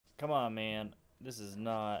Come on, man. This is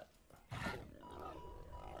not...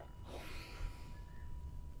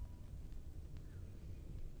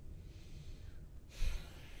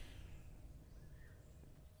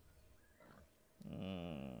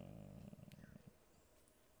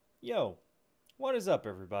 Yo, what is up,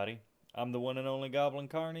 everybody? I'm the one and only Goblin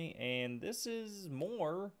Carny, and this is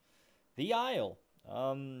more the Isle.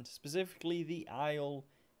 Specifically the Isle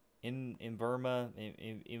in Evrima.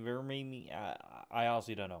 I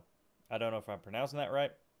honestly don't know. I don't know if I'm pronouncing that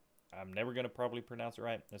right. I'm never gonna probably pronounce it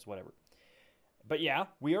right. It's whatever. But yeah,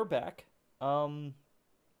 we are back.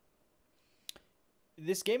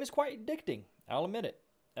 This game is quite addicting. I'll admit it.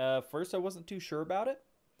 First, I wasn't too sure about it,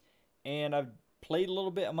 and I've played a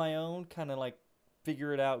little bit on my own, kind of like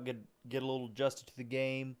figure it out, get a little adjusted to the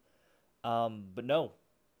game. But no,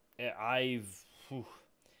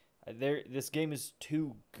 this game is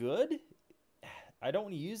too good. I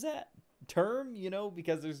don't use that term,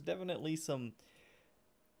 because there's definitely some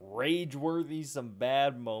rage-worthy, some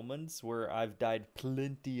bad moments where I've died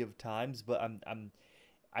plenty of times. But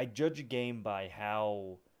I judge a game by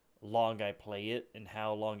how long I play it and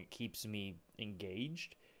how long it keeps me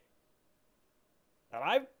engaged. And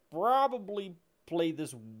I've probably played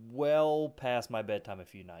this well past my bedtime a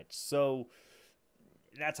few nights. So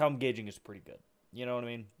that's how I'm gauging it's pretty good. You know what I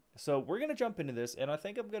mean? So we're going to jump into this, and I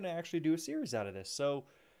think I'm going to actually do a series out of this. So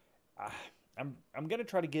I'm going to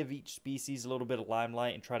try to give each species a little bit of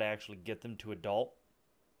limelight and try to actually get them to adult,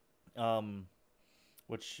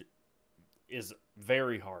 which is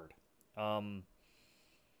very hard.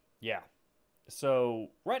 Yeah. So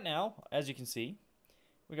right now, as you can see,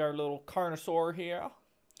 we got our little Carnosaur here, our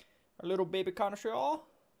little baby Carnosaur.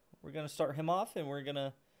 We're going to start him off, and we're going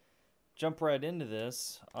to jump right into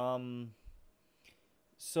this.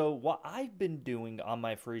 So what I've been doing on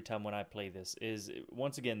my free time when I play this is,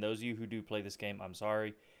 once again, those of you who do play this game, I'm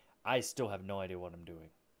sorry. I still have no idea what I'm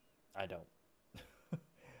doing. I don't.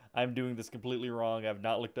 I'm doing this completely wrong. I've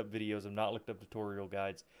not looked up videos. I've not looked up tutorial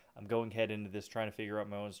guides. I'm going head into this trying to figure out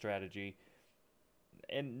my own strategy.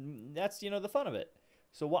 And that's, the fun of it.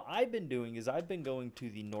 So what I've been doing is I've been going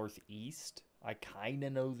to the northeast. I kind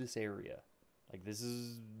of know this area. Like this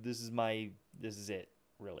is it,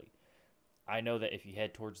 really. I know that if you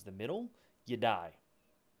head towards the middle, you die.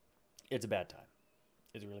 It's a bad time.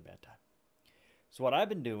 It's a really bad time. So what I've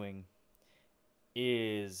been doing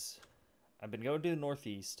is I've been going to the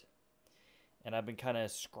northeast, and I've been kind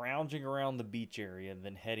of scrounging around the beach area and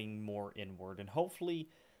then heading more inward, and hopefully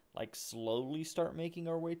like slowly start making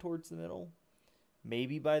our way towards the middle.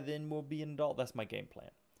 Maybe by then we'll be an adult. That's my game plan.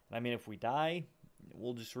 And I mean, if we die,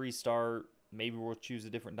 we'll just restart. Maybe we'll choose a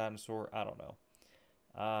different dinosaur. I don't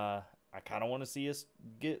know. I kind of want to see us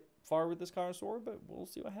get far with this Carnosaur, but we'll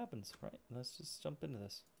see what happens, right? Let's just jump into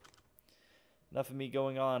this. Enough of me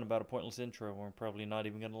going on about a pointless intro. We're probably not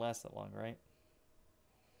even going to last that long, right?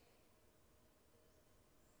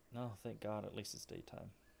 No, thank God, at least it's daytime.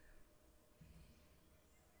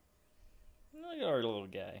 Look at our little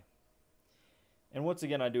guy. And once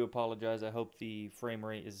again, I do apologize. I hope the frame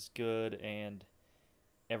rate is good and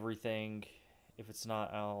everything. If it's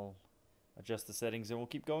not, I'll adjust the settings and we'll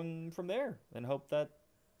keep going from there and hope that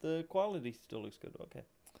the quality still looks good. Okay.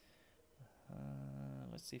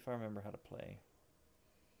 Let's see if I remember how to play.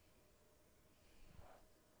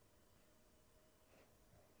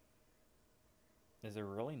 Is there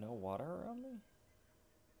really no water around me?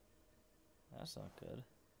 That's not good.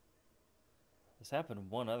 This happened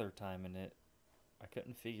one other time and I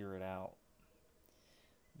couldn't figure it out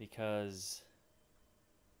because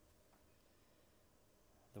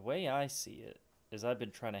the way I see it is I've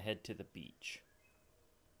been trying to head to the beach.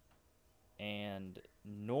 And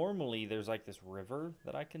normally there's like this river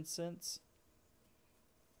that I can sense.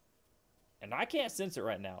 And I can't sense it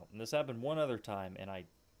right now. And this happened one other time and I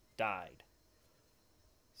died.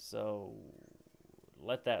 So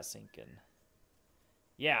let that sink in.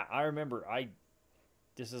 Yeah, I remember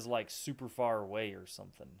this is like super far away or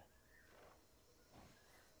something.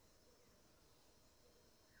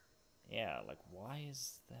 Yeah, like why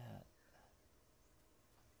is that?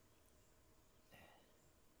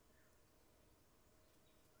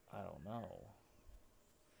 I don't know.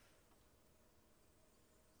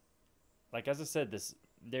 Like as I said,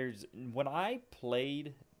 when I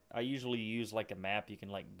played, I usually use like a map. You can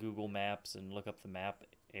like Google Maps and look up the map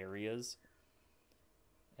areas.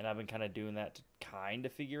 And I've been kind of doing that to kind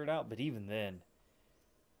of figure it out. But even then,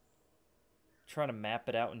 trying to map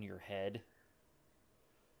it out in your head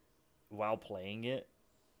while playing it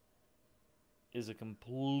is a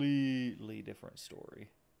completely different story.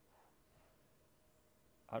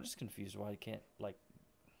 I'm just confused why I can't, like...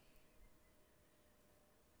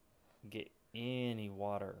 get any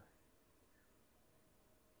water.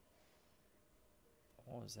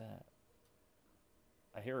 What was that?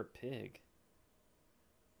 I hear a pig.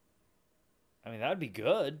 I mean, that'd be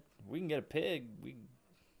good. We can get a pig.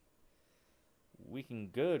 We can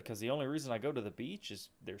good, because the only reason I go to the beach is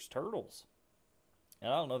there's turtles.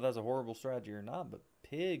 And I don't know if that's a horrible strategy or not, but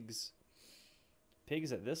pigs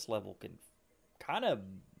at this level can kind of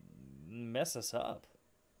mess us up.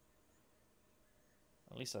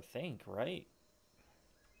 At least I think, right?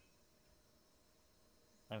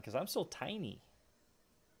 Because I'm still tiny.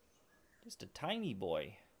 Just a tiny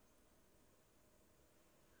boy.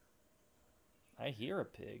 I hear a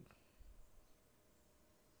pig.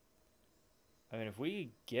 I mean, if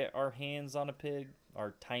we get our hands on a pig,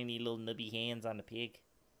 our tiny little nubby hands on a pig,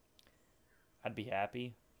 I'd be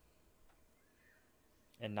happy.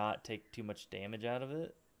 And not take too much damage out of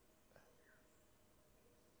it.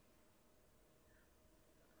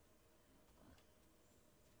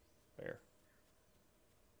 Where?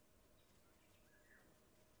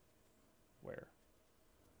 Where?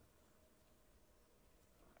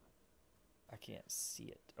 I can't see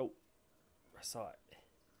it. Oh, I saw it.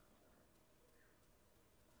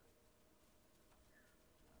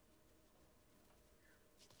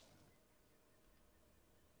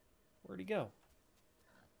 Where'd he go?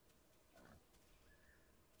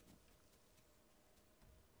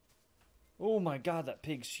 Oh my god, that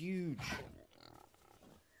pig's huge.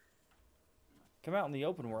 Come out in the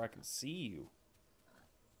open where I can see you.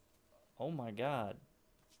 Oh my god.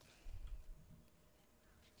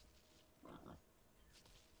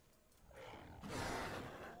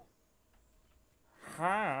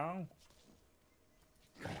 How?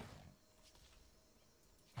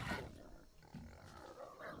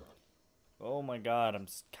 Oh my god, I'm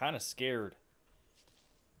kind of scared.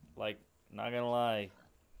 Like, not gonna lie.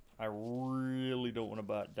 I really don't want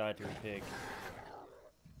to die to a pig.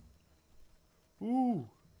 Ooh.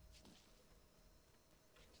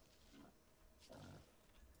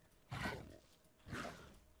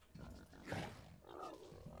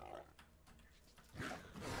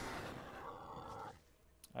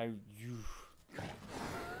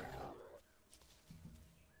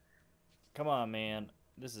 Come on, man.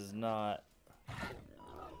 This is not...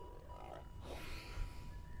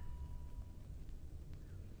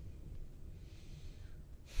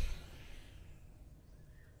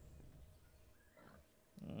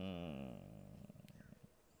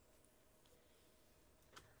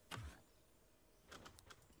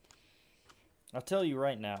 I'll tell you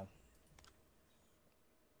right now,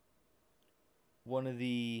 one of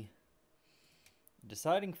the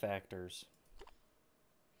deciding factors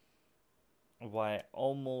of why I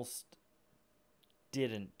almost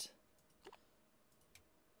didn't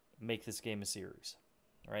make this game a series,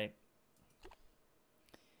 right,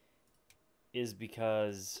 is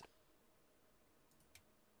because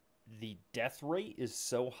the death rate is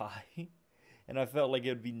so high. And I felt like it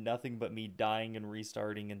would be nothing but me dying and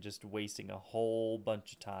restarting and just wasting a whole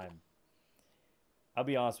bunch of time. I'll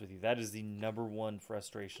be honest with you, that is the #1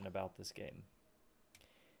 frustration about this game.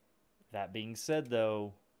 That being said,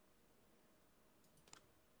 though,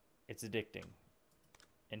 it's addicting.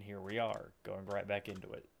 And here we are, going right back into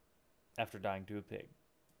it after dying to a pig.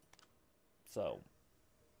 So,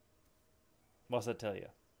 what's that tell you?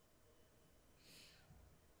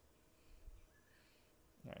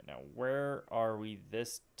 Alright, now where are we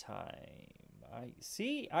this time?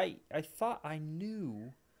 I thought I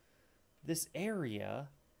knew this area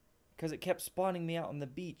because it kept spawning me out on the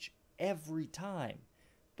beach every time.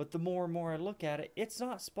 But the more and more I look at it, it's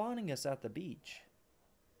not spawning us at the beach.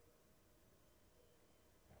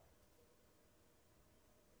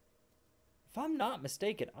 If I'm not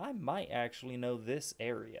mistaken, I might actually know this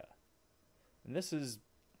area. And this is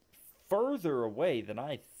further away than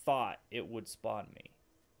I thought it would spawn me.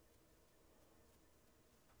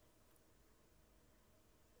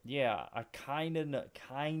 Yeah, I kind of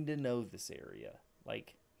know this area.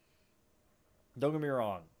 Like, don't get me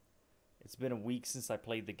wrong. It's been a week since I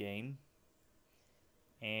played the game.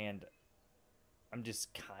 And I'm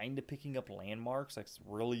just kind of picking up landmarks. Like,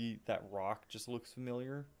 really, that rock just looks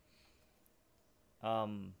familiar. I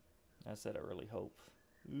said I really hope.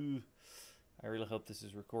 I really hope this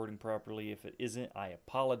is recording properly. If it isn't, I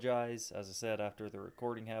apologize. As I said, after the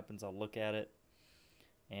recording happens, I'll look at it.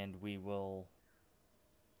 And we will...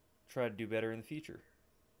 try to do better in the future.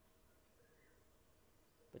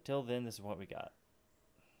 But till then, this is what we got.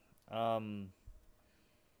 But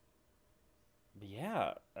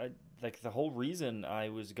yeah, like the whole reason I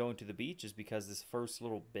was going to the beach is because this first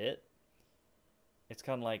little bit, it's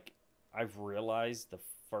kind of like I've realized the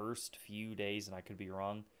first few days, and I could be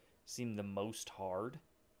wrong, seem the most hard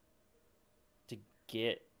to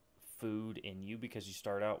get food in you because you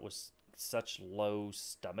start out with such low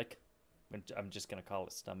stomach. I'm just going to call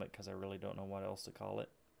it stomach because I really don't know what else to call it.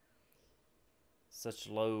 Such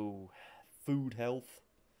low food health.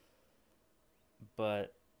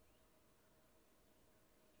 But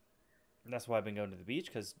that's why I've been going to the beach,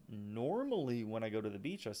 because normally when I go to the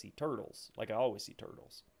beach, I see turtles. Like, I always see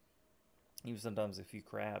turtles. Even sometimes a few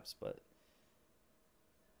crabs, but...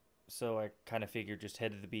 So I kind of figured just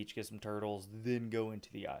head to the beach, get some turtles, then go into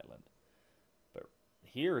the island. But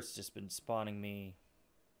here it's just been spawning me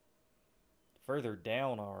further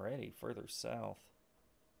down already, further south.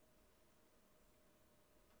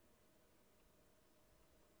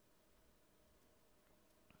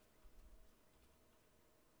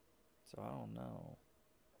 So I don't know.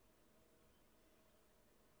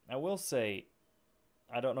 I will say,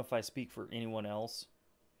 I don't know if I speak for anyone else,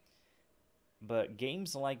 but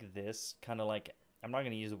games like this, kind of like, I'm not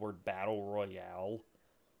going to use the word battle royale,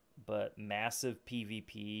 but massive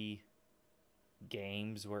PvP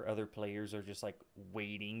games where other players are just like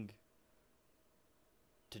waiting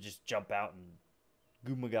to just jump out and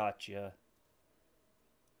goomagotcha.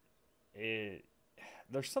 There's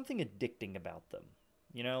something addicting about them,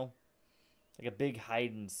 you know? Like a big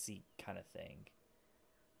hide and seek kind of thing.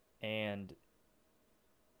 And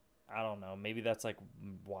I don't know, maybe that's like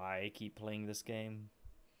why I keep playing this game.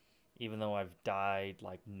 Even though I've died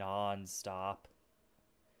like non-stop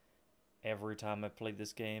every time I've played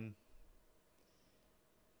this game.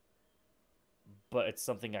 But it's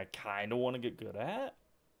something I kind of want to get good at.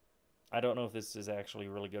 I don't know if this is actually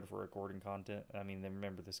really good for recording content. I mean,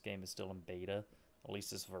 remember, this game is still in beta, at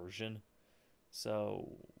least this version. So,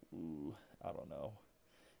 I don't know.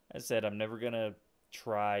 As I said, I'm never going to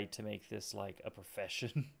try to make this like a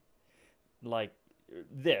profession. Like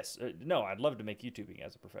this. No, I'd love to make YouTubing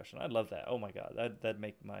as a profession. I'd love that. Oh my god, that'd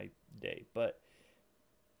make my day. But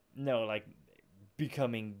no, like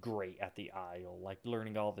becoming great at the aisle, like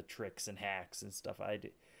learning all the tricks and hacks and stuff.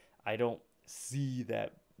 I don't see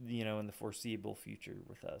that, you know, in the foreseeable future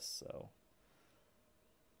with us. So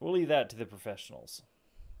we'll leave that to the professionals.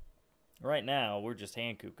 Right now, we're just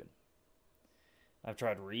hand cooking. I've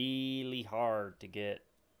tried really hard to get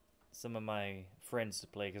some of my friends to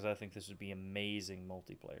play because I think this would be amazing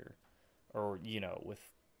multiplayer. Or, you know, with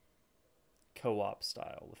co-op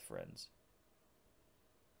style with friends.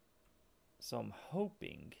 So I'm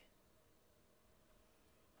hoping...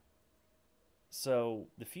 So,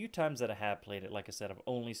 the few times that I have played it, like I said, I've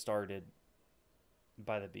only started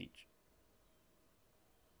by the beach.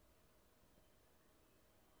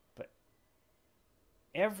 But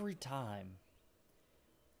every time,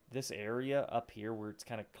 this area up here where it's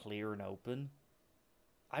kind of clear and open,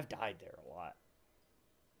 I've died there a lot.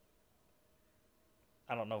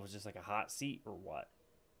 I don't know if it's just like a hot seat or what,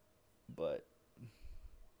 but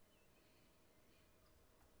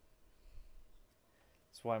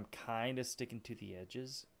that's why I'm kind of sticking to the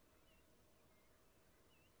edges.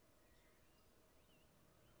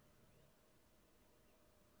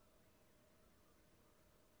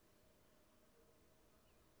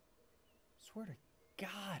 Swear to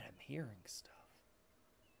God, I'm hearing stuff.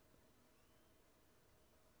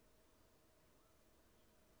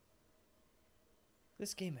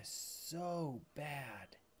 This game is so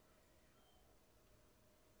bad.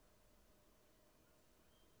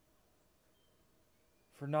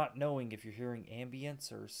 For not knowing if you're hearing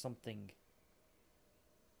ambience or something.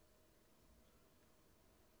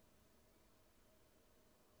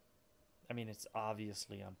 I mean, it's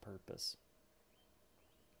obviously on purpose.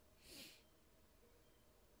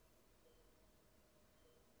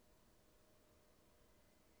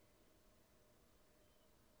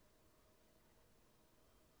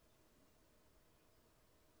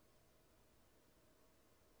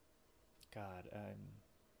 God,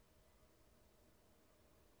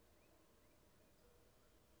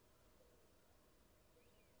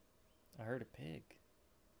 I heard a pig.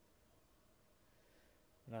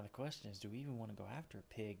 Now the question is, do we even want to go after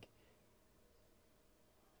a pig?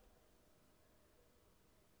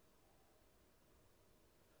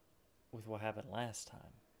 With what happened last time.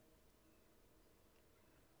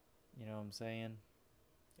 You know what I'm saying?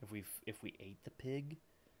 If we ate the pig,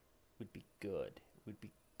 we'd be good. We'd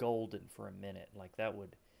be golden for a minute. Like it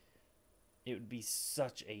would be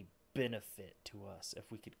such a benefit to us if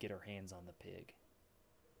we could get our hands on the pig.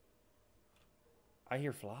 I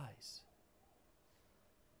hear flies.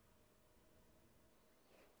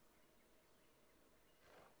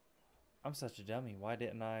 I'm such a dummy. Why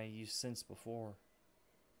didn't I use sense before?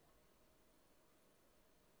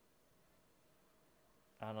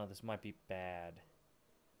 I don't know, this might be bad.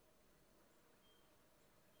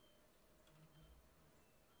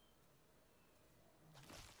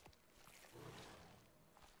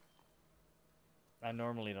 I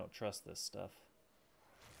normally don't trust this stuff.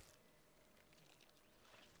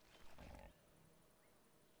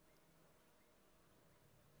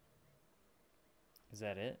 Is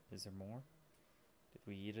that it? Is there more? Did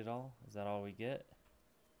we eat it all? Is that all we get?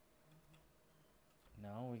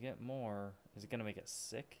 No, we get more. Is it gonna make us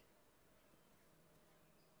sick?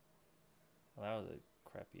 Well, that was a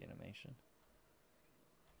crappy animation.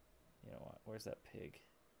 You know what? Where's that pig?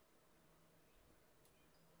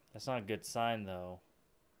 That's not a good sign, though.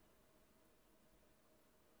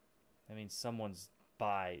 That means someone's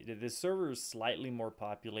by. This server is slightly more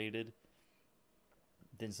populated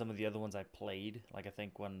than some of the other ones I played. Like, I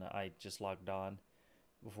think when I just logged on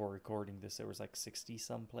before recording this, there was like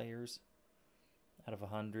 60-some players out of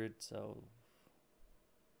 100. So,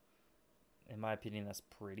 in my opinion, that's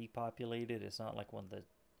pretty populated. It's not like one of the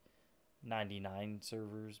 99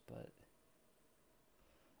 servers, but...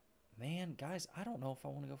 Man, guys, I don't know if I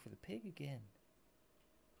want to go for the pig again.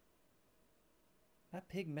 That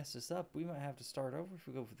pig messed us up. We might have to start over if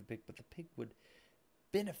we go for the pig, but the pig would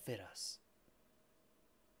benefit us.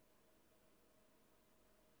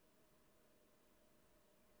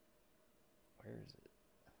 Where is it?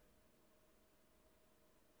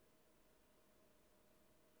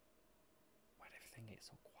 Why did everything get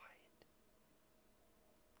so quiet?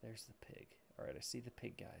 There's the pig. Alright, I see the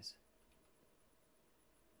pig, guys.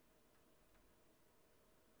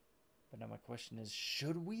 But now my question is,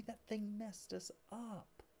 should we? That thing messed us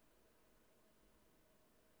up.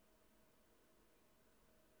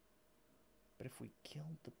 But if we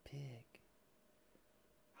killed the pig,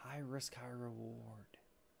 high risk, high reward.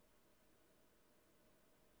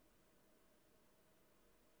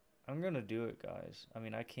 I'm gonna do it, guys. I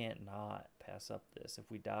mean, I can't not pass up this.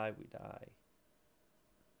 If we die, we die.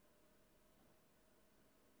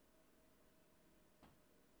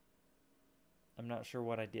 I'm not sure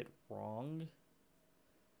what I did wrong.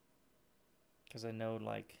 Because I know,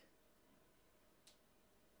 like,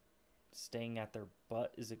 staying at their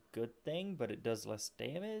butt is a good thing, but it does less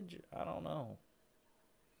damage. I don't know.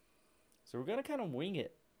 So we're going to kind of wing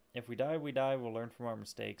it. If we die, we die. We'll learn from our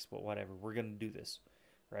mistakes, but whatever. We're going to do this.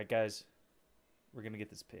 Right, guys? We're going to get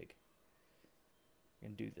this pig. We're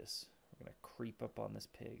going to do this. We're going to creep up on this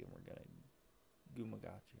pig, and we're going to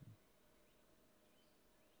Gumagachi him.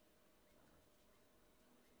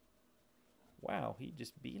 Wow, he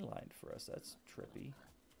just beelined for us. That's trippy.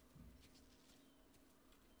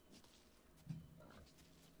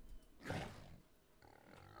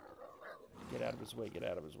 Get out of his way, get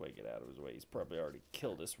out of his way, get out of his way. He's probably already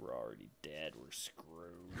killed us. We're already dead. We're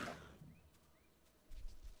screwed.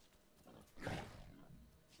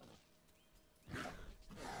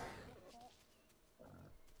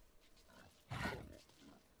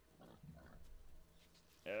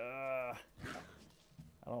 I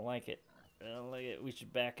don't like it. I don't like it. We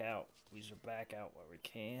should back out. We should back out while we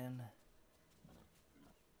can.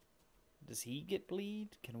 Does he get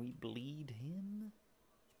bleed? Can we bleed him?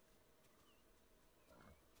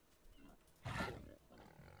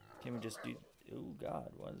 Can we just do... Oh, God,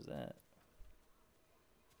 what is that?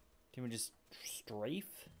 Can we just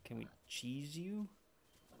strafe? Can we cheese you?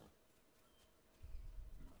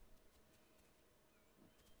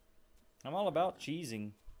 I'm all about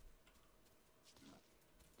cheesing.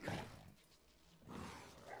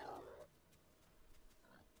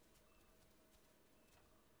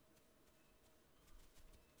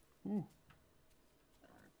 Ooh.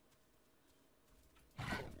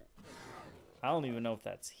 I don't even know if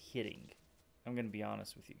that's hitting. I'm going to be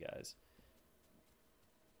honest with you guys.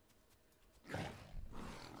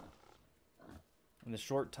 In the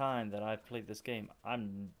short time that I've played this game, I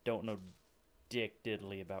don't know dick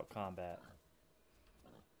diddly about combat.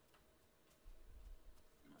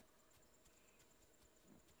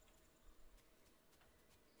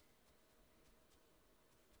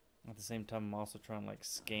 At the same time, I'm also trying to like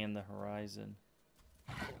scan the horizon.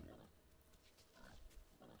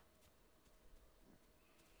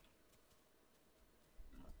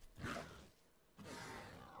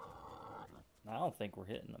 I don't think we're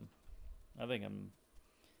hitting them. I think I'm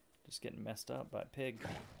just getting messed up by a pig.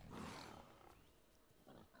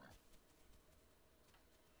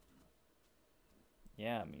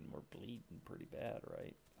 Yeah, I mean, we're bleeding pretty bad,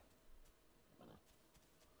 right?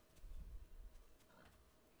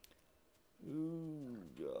 Ooh,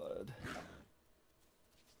 God.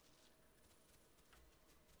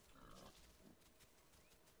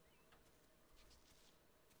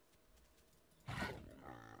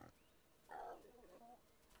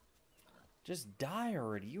 Just die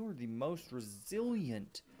already. You are the most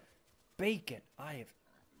resilient bacon I have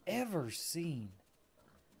ever seen.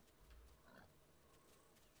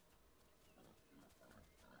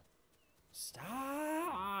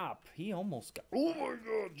 Stop! He almost got... Oh my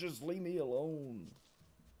god, just leave me alone.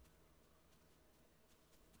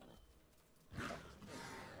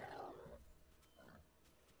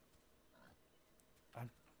 I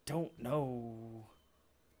don't know.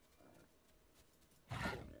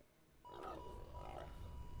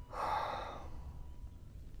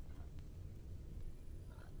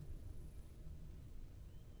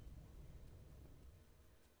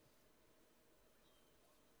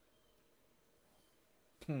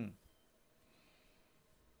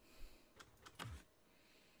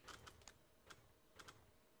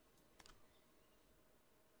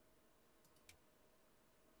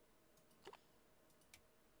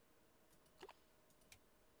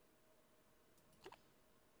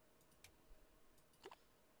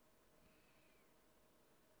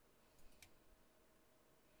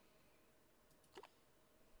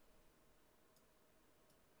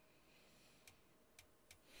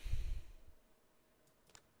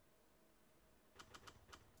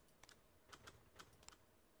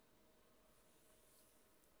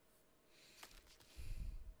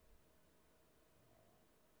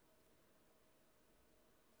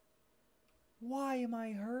 Why am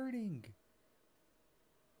I hurting?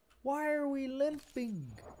 Why are we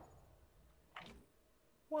limping?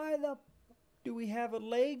 Why the... do we have a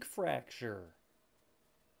leg fracture?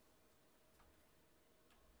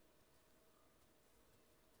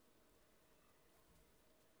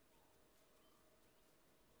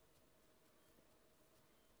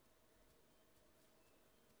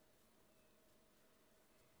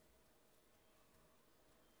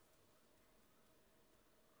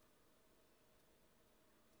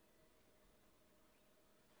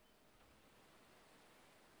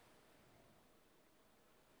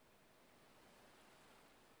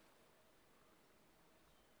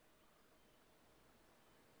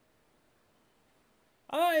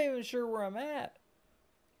 I'm not even sure where I'm at.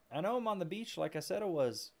 I know I'm on the beach like I said I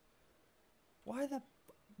was. Why the...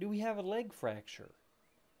 do we have a leg fracture?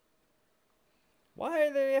 Why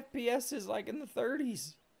are the FPSs like in the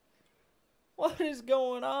 30s? What is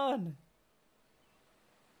going on?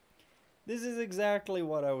 This is exactly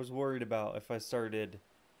what I was worried about if I started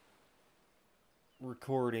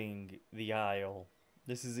recording the Isle.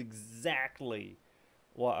 This is exactly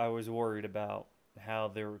what I was worried about. How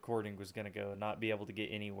the recording was going to go. Not be able to get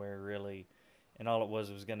anywhere, really. And all it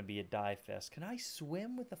was going to be a die fest. Can I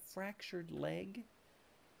swim with a fractured leg?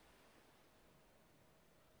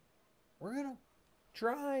 We're going to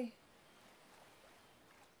try.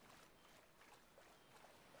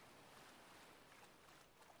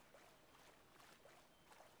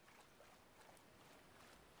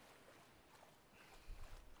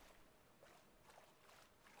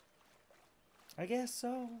 I guess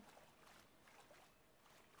so.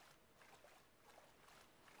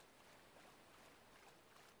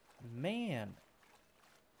 Man.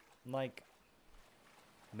 Like,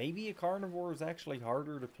 maybe a carnivore is actually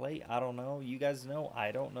harder to play. I don't know. You guys know?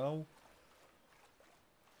 I don't know.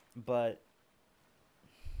 But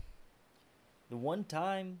the one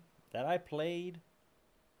time that I played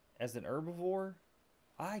as an herbivore,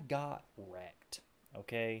 I got wrecked.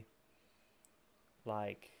 Okay?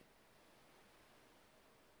 Like,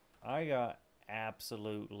 I got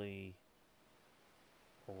absolutely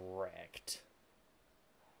wrecked.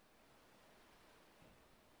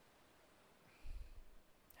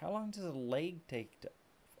 How long does a leg take to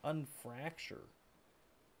unfracture?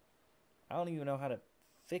 I don't even know how to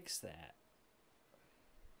fix that.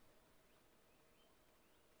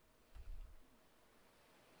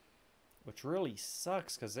 Which really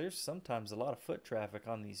sucks because there's sometimes a lot of foot traffic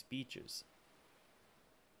on these beaches.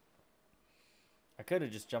 I could have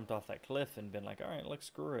just jumped off that cliff and been like, alright, look,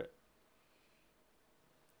 screw it.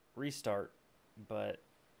 Restart. But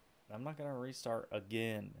I'm not going to restart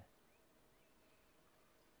again.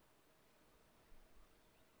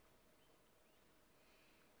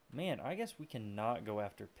 Man, I guess we cannot go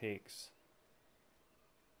after pigs.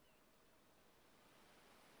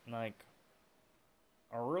 Like,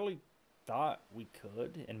 I really thought we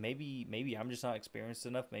could, and maybe I'm just not experienced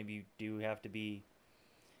enough. Maybe you do have to be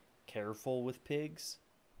careful with pigs.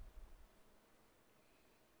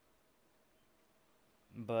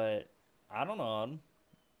 But I don't know.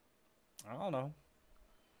 I don't know.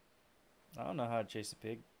 I don't know how to chase a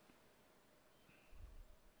pig.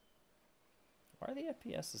 Why are the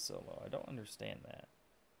FPS so low? I don't understand that.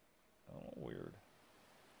 Oh, weird.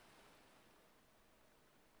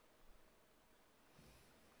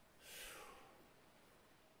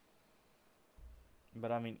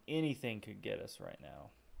 But I mean, anything could get us right now.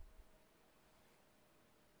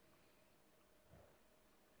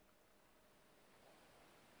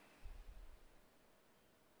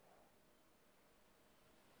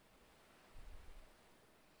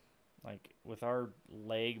 Like, with our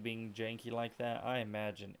leg being janky like that, I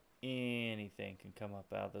imagine anything can come up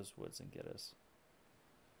out of those woods and get us.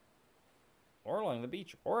 Or along the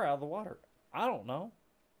beach, or out of the water. I don't know.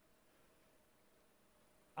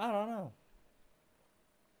 I don't know.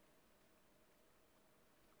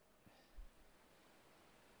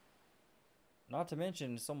 Not to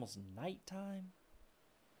mention, it's almost nighttime.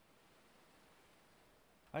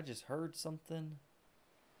 I just heard something.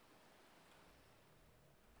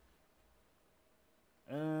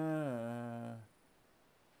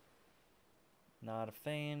 Not a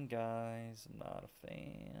fan, guys. I'm not a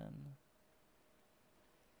fan.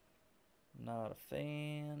 Not a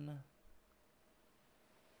fan.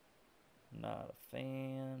 Not a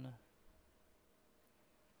fan.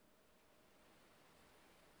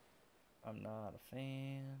 I'm not a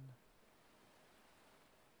fan.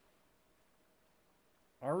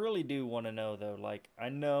 I really do want to know, though. Like, I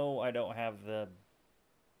know I don't have the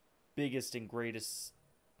biggest and greatest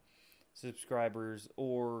subscribers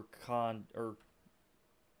or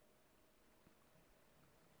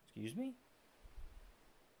excuse me?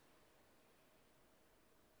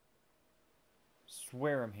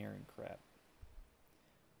 Swear I'm hearing crap.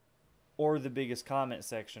 Or the biggest comment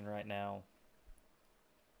section right now.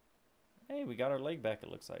 Hey, we got our leg back, it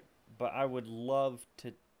looks like. But I would love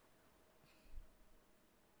to...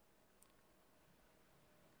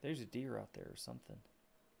 There's a deer out there or something.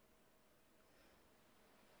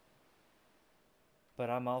 But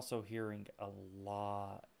I'm also hearing a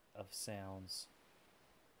lot of sounds.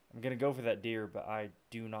 I'm going to go for that deer, but I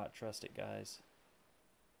do not trust it, guys.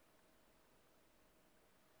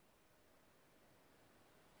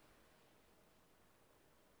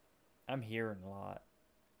 I'm hearing a lot.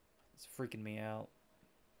 It's freaking me out.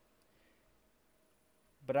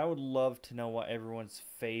 But I would love to know what everyone's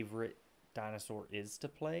favorite dinosaur is to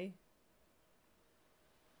play.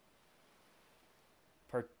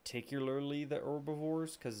 Particularly the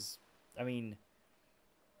herbivores, because, I mean,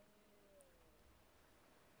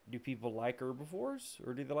 do people like herbivores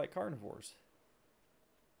or do they like carnivores?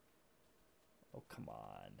 Oh, come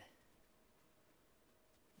on.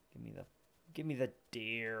 Give me the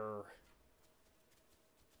deer.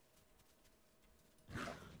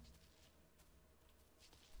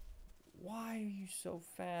 Why are you so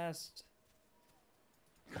fast?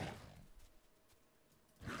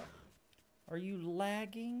 Are you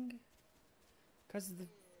lagging? Cause of the...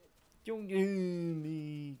 Don't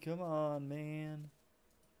me. Come on, man.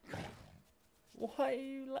 Why are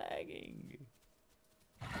you lagging?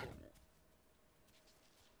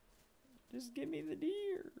 Just give me the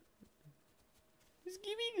deer. Just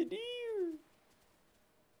give me the deer.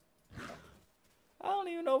 I don't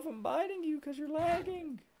even know if I'm biting you because you're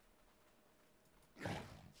lagging.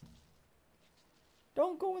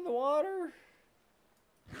 Don't go in the water.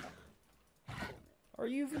 Are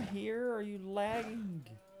you even here? Are you lagging?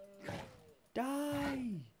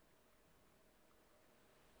 Die.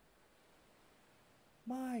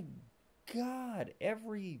 My God.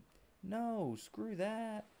 No, screw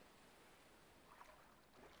that.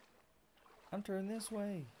 I'm turning this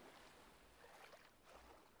way.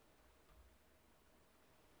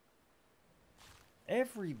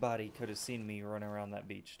 Everybody could have seen me running around that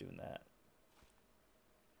beach doing that.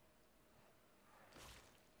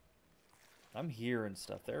 I'm hearing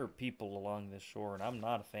stuff. There are people along this shore, and I'm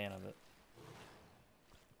not a fan of it.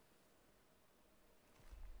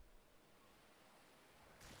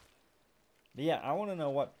 But yeah, I want to know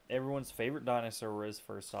what everyone's favorite dinosaur is,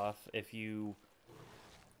 first off. If you...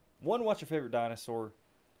 1, what's your favorite dinosaur?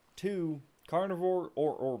 2, carnivore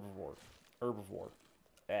or herbivore? Herbivore.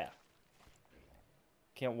 Yeah.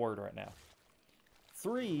 Can't word right now.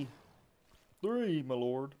 3, my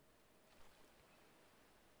lord.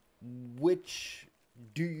 Which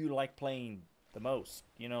do you like playing the most?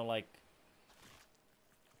 You know, like,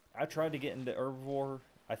 I tried to get into herbivore.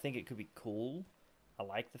 I think it could be cool. I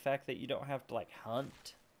like the fact that you don't have to, like,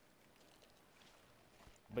 hunt.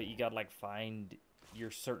 But you gotta, like, find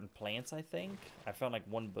your certain plants, I think. I found, like,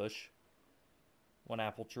 1 bush. 1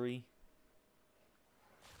 apple tree.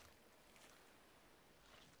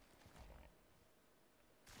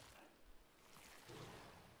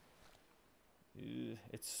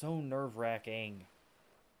 It's so nerve-wracking.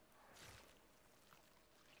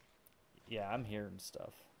 Yeah, I'm hearing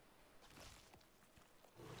stuff.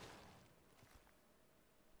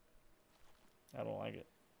 I don't like it.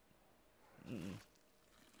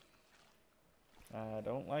 I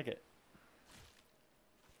don't like it.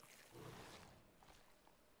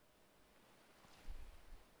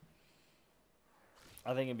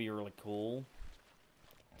 I think it'd be really cool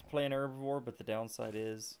to play an herbivore, but the downside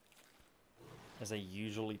is as I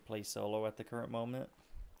usually play solo at the current moment.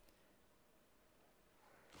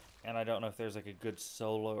 And I don't know if there's like a good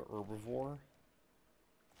solo herbivore.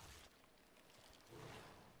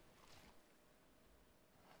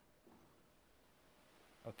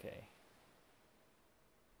 Okay.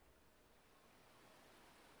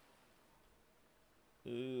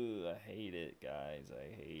 Ooh, I hate it, guys.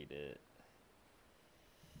 I hate it.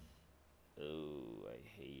 Ooh, I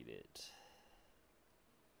hate it.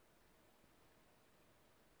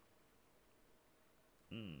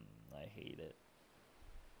 I hate it.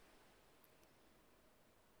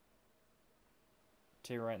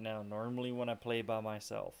 Tell you right now, normally when I play by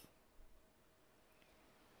myself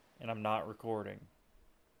and I'm not recording,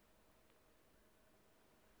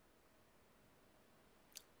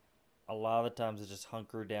 a lot of the times I just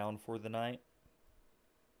hunker down for the night.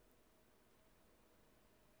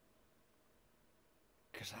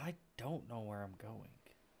 Because I don't know where I'm going.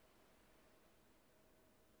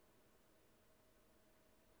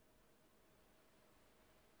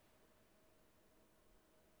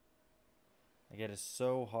 Like, it is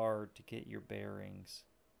so hard to get your bearings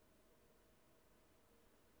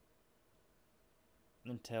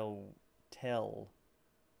and tell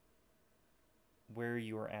where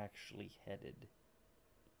you are actually headed.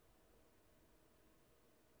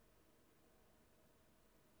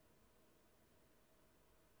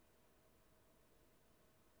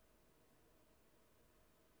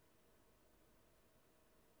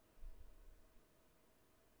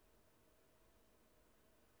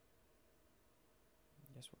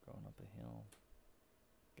 Guess we're going up a hill.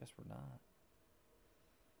 Guess we're not.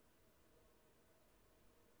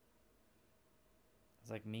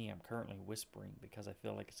 It's like me, I'm currently whispering because I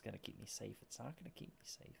feel like it's going to keep me safe. It's not going to keep me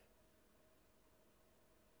safe.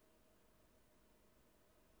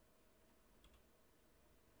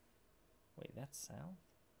 Wait, that's south?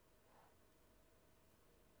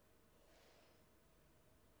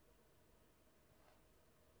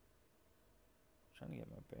 I'm trying to get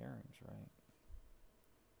my bearings right.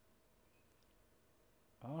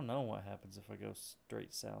 I don't know what happens if I go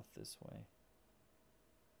straight south this way.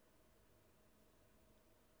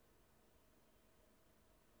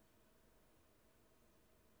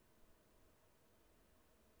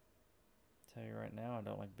 Tell you right now, I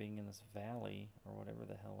don't like being in this valley or whatever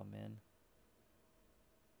the hell I'm in.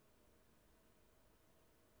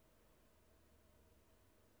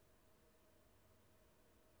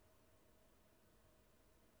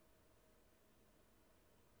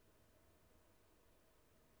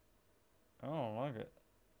 I don't like it.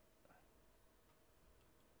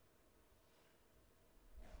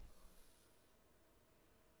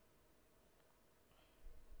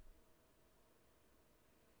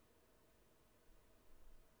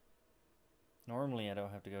 Normally I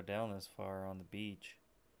don't have to go down this far on the beach.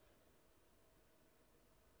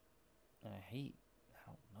 And I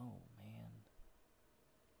don't know, man.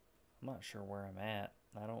 I'm not sure where I'm at.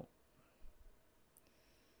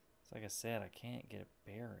 It's like I said, I can't get a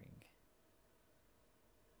bearing.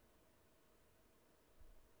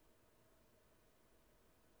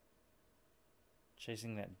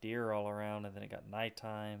 Chasing that deer all around, and then it got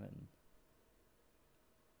nighttime, and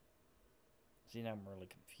see, now I'm really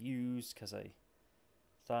confused because I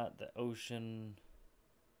thought the ocean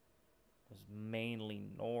was mainly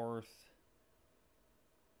north.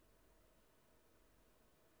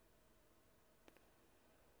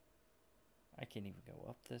 I can't even go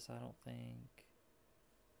up this, I don't think,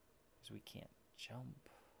 because we can't jump.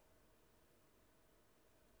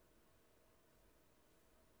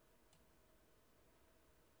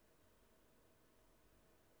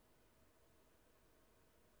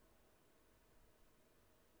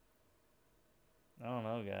 I don't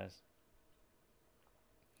know, guys.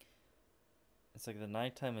 It's like the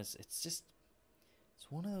nighttime it's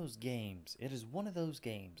one of those games. It is one of those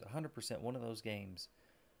games, 100% one of those games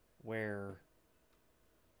where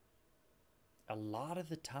a lot of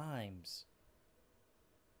the times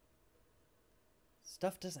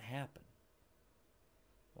stuff doesn't happen.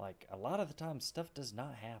 Like, a lot of the time stuff does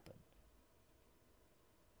not happen.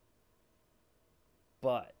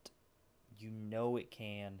 But you know it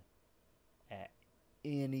can at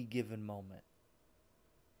any given moment.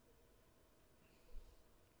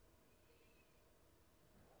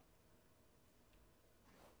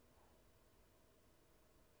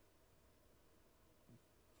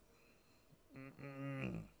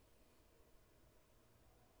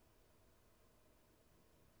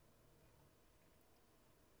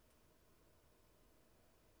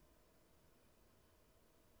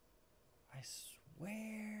 I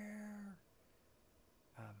swear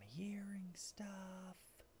I'm hearing stuff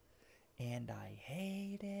and I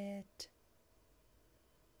hate it.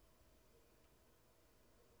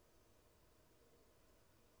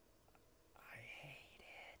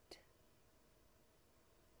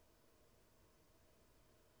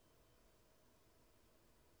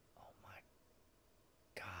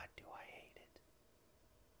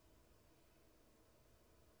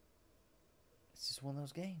 just one of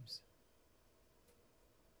those games.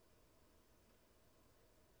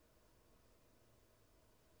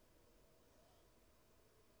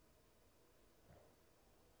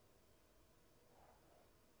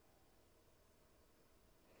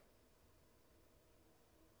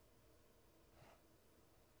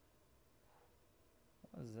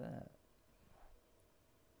 What is that?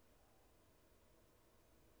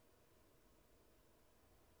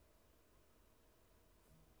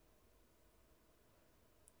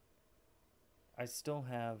 I still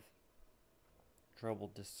have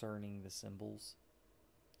trouble discerning the symbols.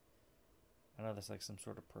 I know that's like some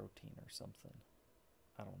sort of protein or something.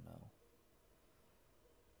 I don't know.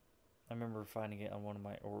 I remember finding it on one of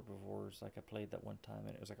my herbivores. Like I played that one time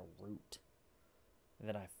and it was like a root. And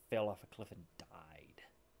then I fell off a cliff and died.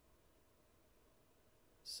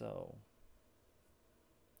 So,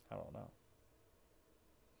 I don't know.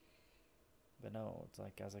 But no, it's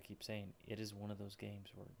like, as I keep saying, it is one of those games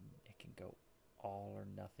where it can go all or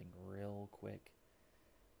nothing real quick.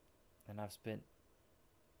 And I've spent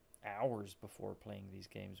hours before playing these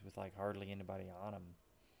games with like hardly anybody on them.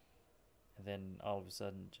 And then all of a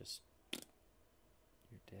sudden, just,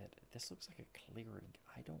 you're dead. This looks like a clearing.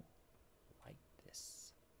 I don't like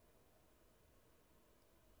this.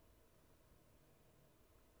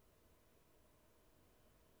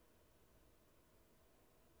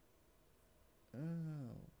 Oh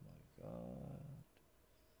my god.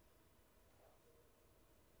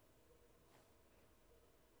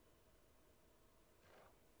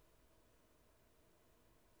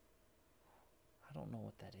 I don't know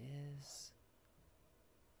what that is.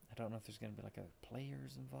 I don't know if there's going to be like other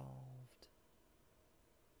players involved.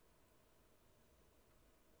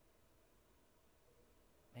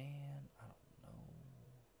 Man, I don't know.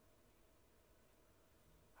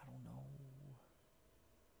 I don't know.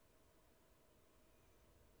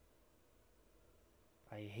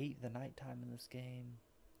 I hate the nighttime in this game.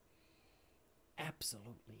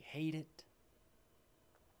 Absolutely hate it.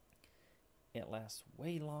 It lasts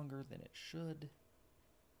way longer than it should.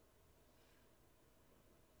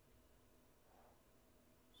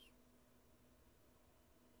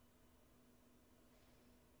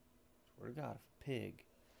 Swear to God, if a pig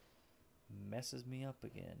messes me up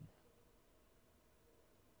again,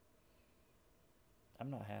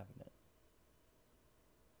 I'm not having it.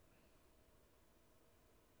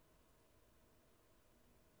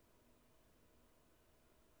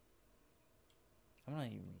 I'm not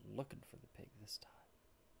even looking for the pig this time.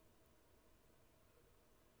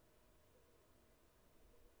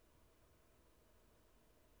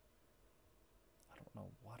 I don't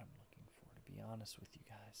know what I'm looking for, to be honest with you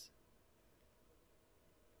guys.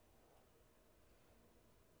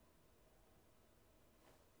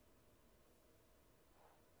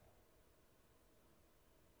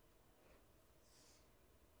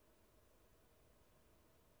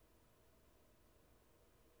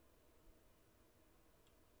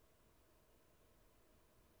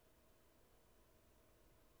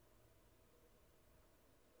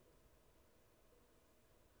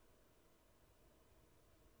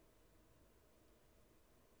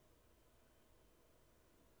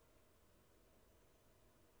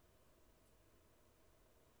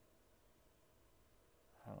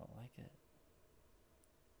 I don't like it.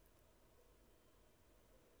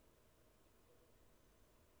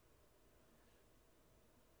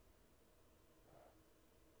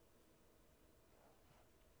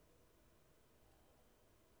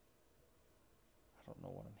 I don't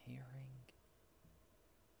know what I'm hearing.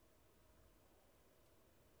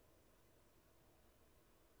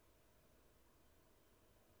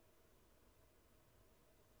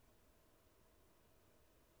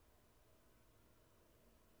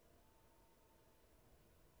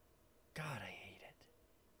 God, I hate it.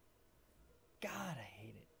 God, I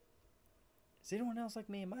hate it. Is anyone else like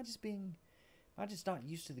me? Am I just not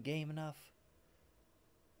used to the game enough?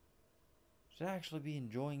 Should I actually be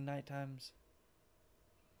enjoying night times?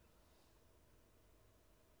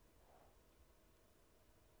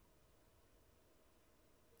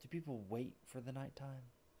 Do people wait for the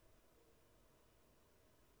nighttime?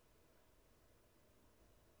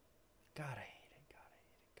 God, I hate it. God, I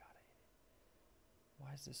hate it. God, I hate it.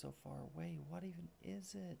 Why is this so far away? What even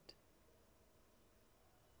is it?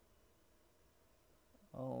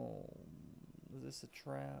 Oh, is this a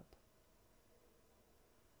trap?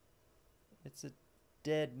 It's a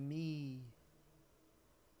dead me.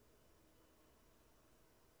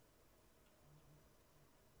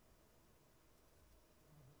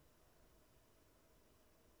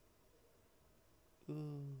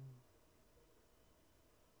 Ooh.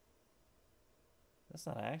 That's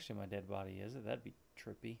not actually my dead body, is it? That'd be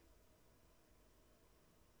trippy.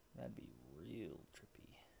 That'd be real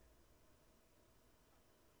trippy.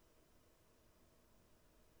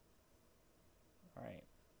 Alright.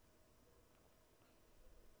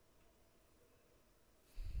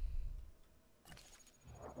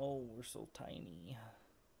 Oh, we're so tiny.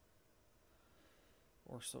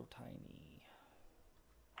 We're so tiny.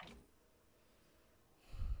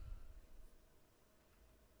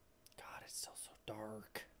 God, it's still so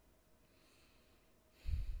dark.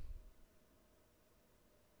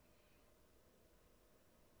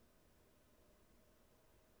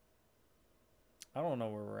 I don't know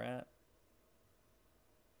where we're at.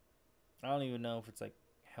 I don't even know if it's like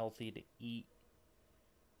healthy to eat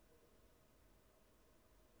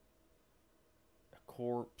a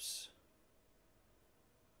corpse.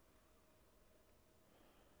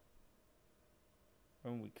 I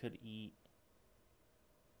mean, we could eat.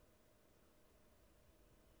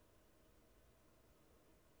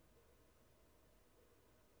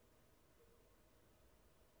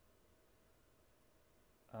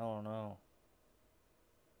 I don't know.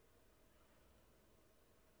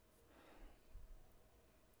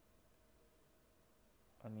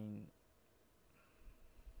 I mean,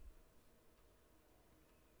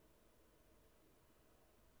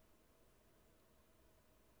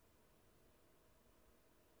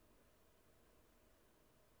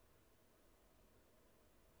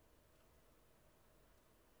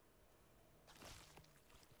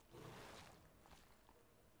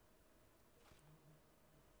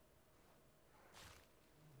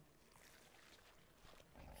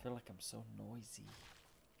 I feel like I'm so noisy.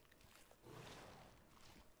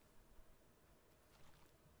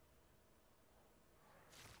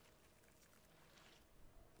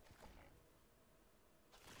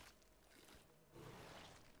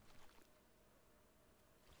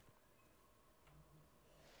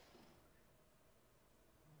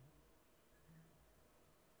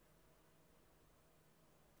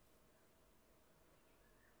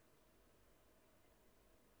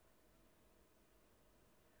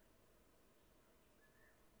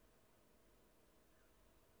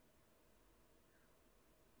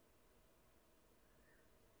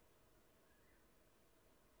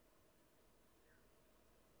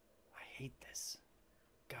 I hate this.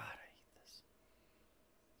 God, I hate this.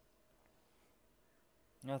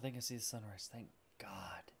 I think I see the sunrise. Thank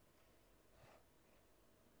God.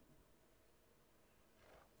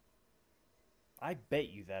 I bet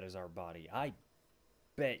you that is our body. I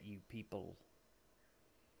bet you people.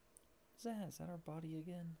 Is that our body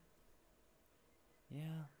again?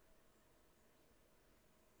 Yeah.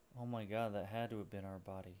 Oh my God, that had to have been our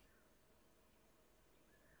body.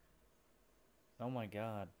 Oh my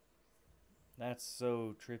God. That's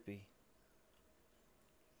so trippy.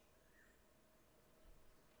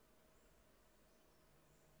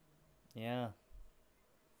 Yeah.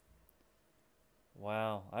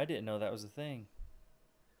 Wow, I didn't know that was a thing.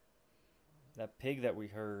 That pig that we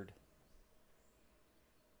heard.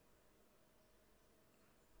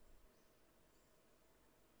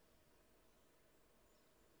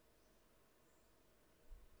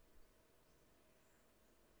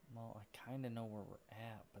 Well, I kind of know where we're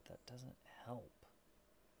at, but that doesn't help.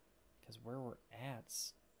 Because where we're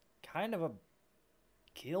at's kind of a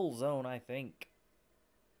kill zone, I think.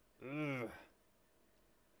 Ugh.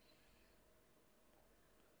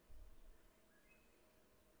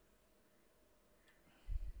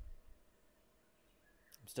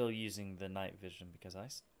 I'm still using the night vision because I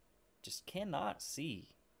just cannot see.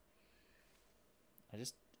 I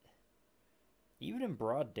just, even in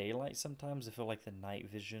broad daylight, sometimes I feel like the night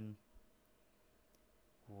vision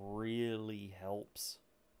really helps.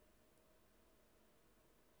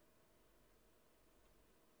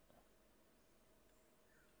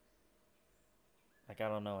 Like, I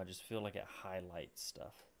don't know, I just feel like it highlights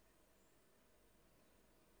stuff.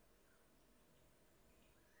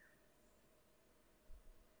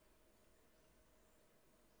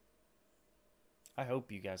 I hope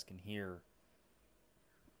you guys can hear.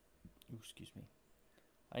 Ooh, excuse me.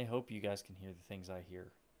 I hope you guys can hear the things I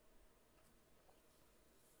hear.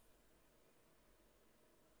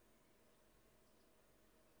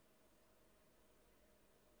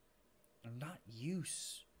 I'm not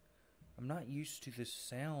used. I'm not used to the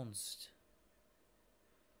sounds.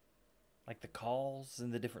 Like the calls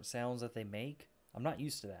and the different sounds that they make. I'm not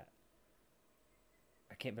used to that.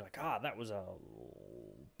 I can't be like, ah, that was a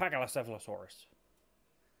Pachycephalosaurus.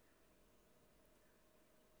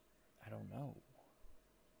 I don't know.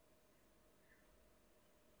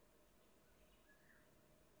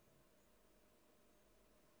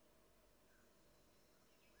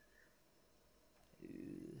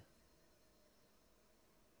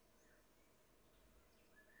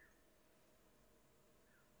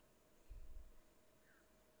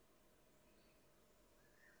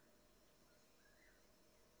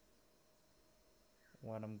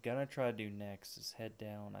 What I'm gonna try to do next is head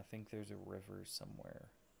down. I think there's a river somewhere.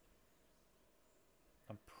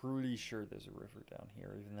 I'm pretty sure there's a river down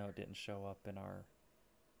here, even though it didn't show up in our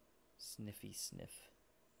sniffy sniff.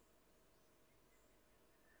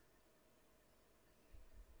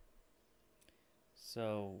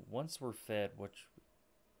 So once we're fed, which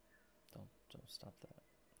don't stop that.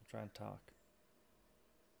 I'm trying to talk.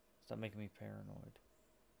 Stop making me paranoid.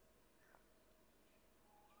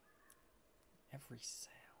 Every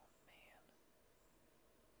sound, man.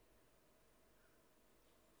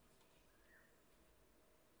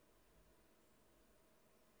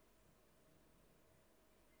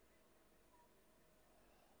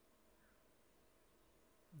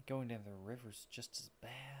 Going down the river's just as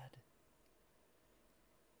bad.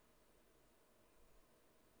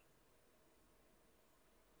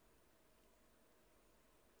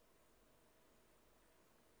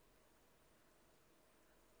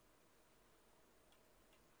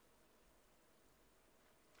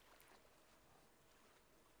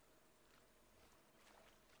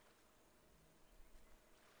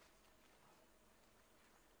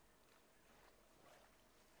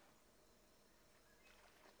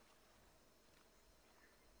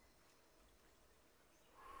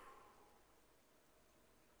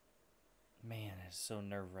 Man, it's so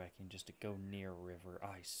nerve-wracking just to go near a river.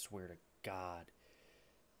 I swear to God.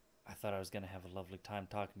 I thought I was going to have a lovely time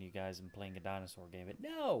talking to you guys and playing a dinosaur game, but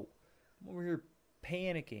no! I'm over here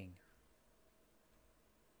panicking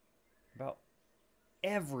about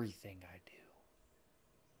everything I do.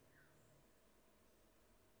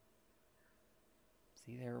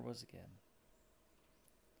 See, there it was again.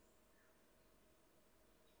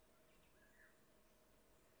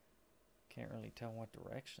 Can't really tell what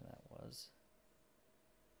direction that was.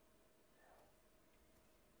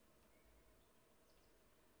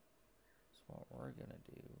 So what we're going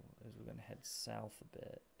to do is we're going to head south a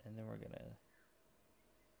bit, and then we're going to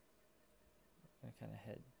kind of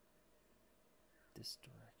head this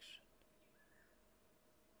direction.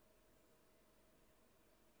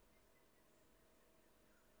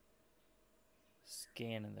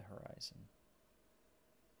 Scanning the horizon.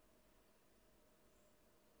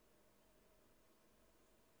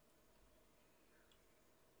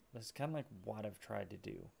 That's kind of like what I've tried to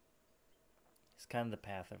do. It's kind of the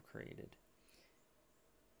path I've created.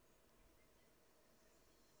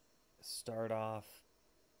 Start off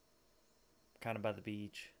kind of by the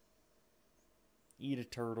beach. Eat a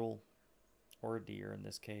turtle or a deer in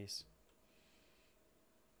this case.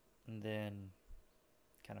 And then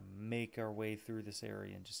kind of make our way through this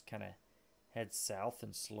area and just kind of head south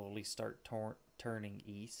and slowly start turning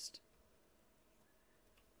east.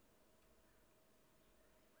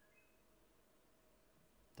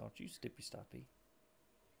 Don't you stippy stoppy.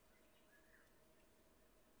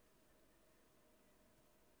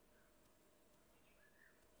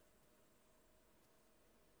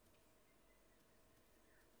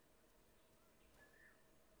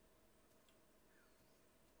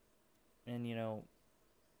 And you know,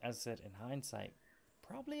 as I said, in hindsight,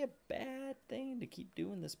 probably a bad thing to keep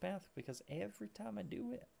doing this path because every time I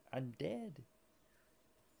do it, I'm dead.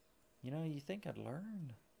 You know, you think I'd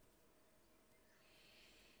learn.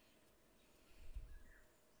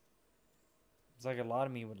 It's like a lot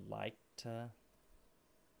of me would like to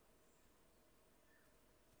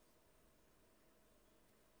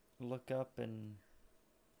look up and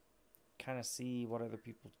kind of see what other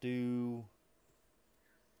people do.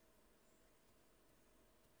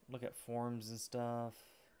 Look at forums and stuff.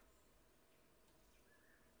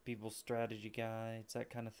 People's strategy guides, that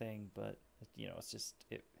kind of thing. But, you know, it's just,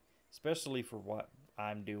 especially for what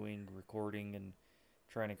I'm doing, recording and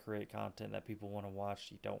trying to create content that people want to watch,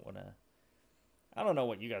 you don't want to, I don't know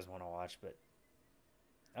what you guys want to watch, but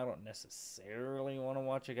I don't necessarily want to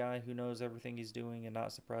watch a guy who knows everything he's doing and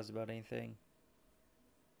not surprised about anything.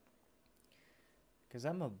 Because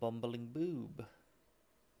I'm a bumbling boob.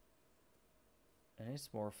 And it's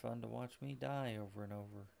more fun to watch me die over and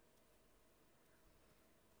over.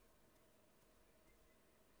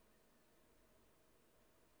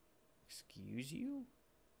 Excuse you?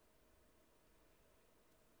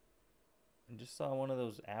 I just saw one of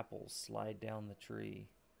those apples slide down the tree.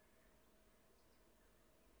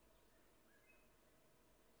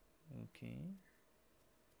 Okay.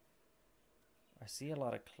 I see a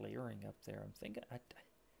lot of clearing up there. I'm thinking,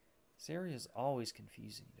 this area is always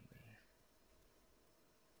confusing to me.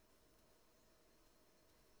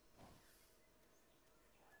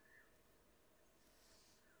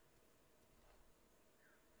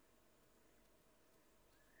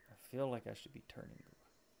 I feel like I should be turning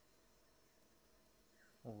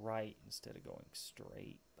right instead of going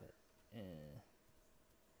straight, but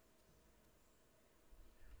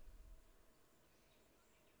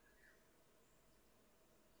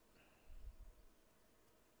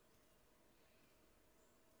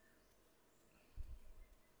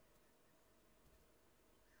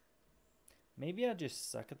Maybe I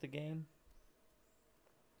just suck at the game.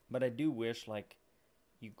 But I do wish, like,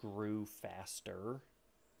 you grew faster.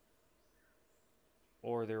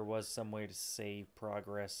 Or there was some way to save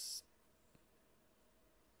progress.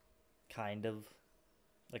 Kind of.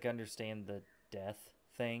 Like, understand the death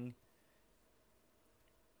thing.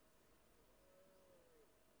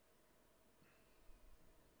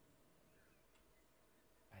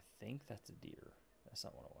 I think that's a deer. That's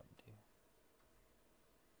not what I want to do.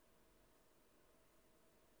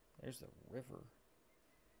 There's the river.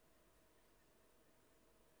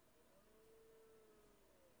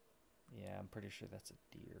 Yeah, I'm pretty sure that's a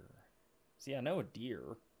deer. See, I know a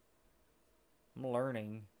deer. I'm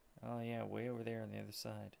learning. Oh, yeah, way over there on the other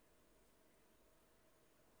side.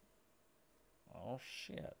 Oh,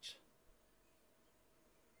 shit.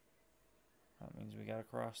 That means we gotta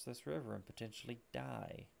cross this river and potentially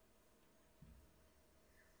die.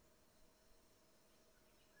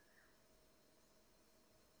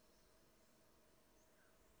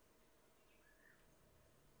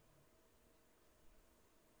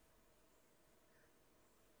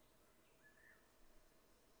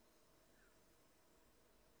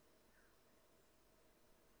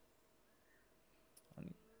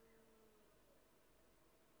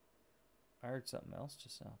 I heard something else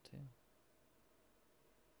just now, too.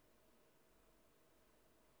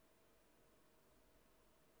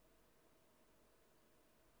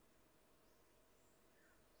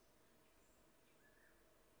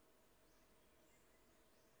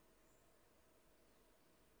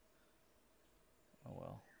 Oh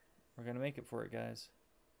well. We're gonna make it for it, guys.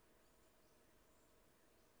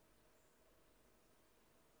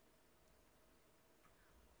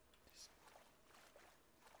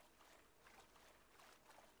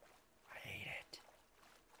 I hate it.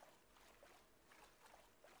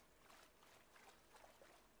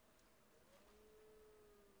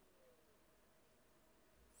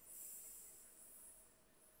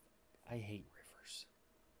 I hate rivers.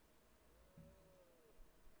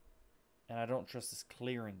 And I don't trust this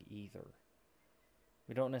clearing either.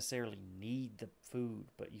 We don't necessarily need the food,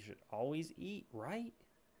 but you should always eat, right?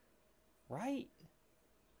 Right?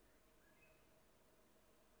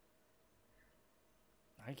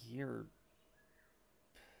 I hear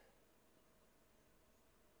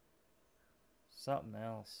something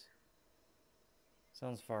else.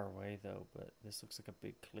 Sounds far away though, but this looks like a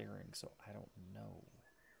big clearing, so I don't know.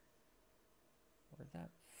 Where'd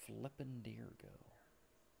that flippin' deer go?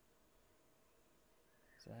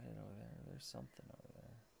 Is that it over there? There's something over there.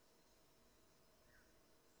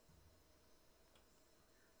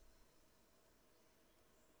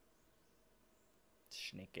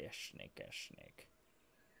 Snake.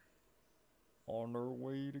 On our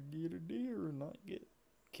way to get a deer and not get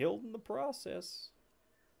killed in the process.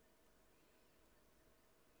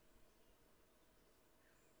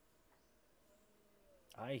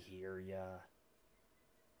 I hear ya.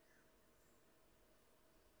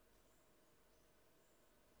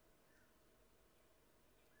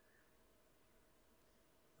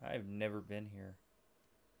 I've never been here.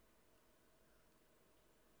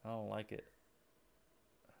 I don't like it.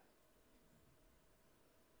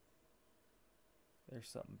 There's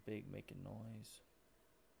something big making noise.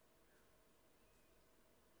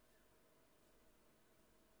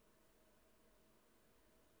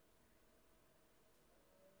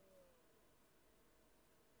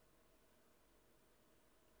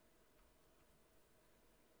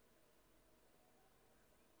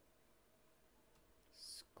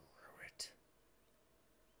 Screw it.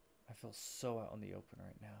 I feel so out in the open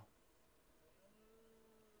right now.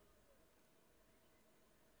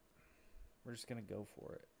 We're just gonna go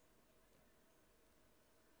for it.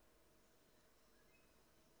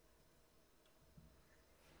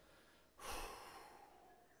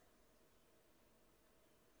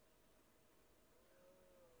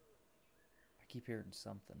 I keep hearing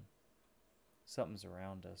something. Something's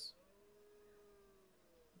around us.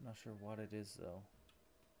 I'm not sure what it is though.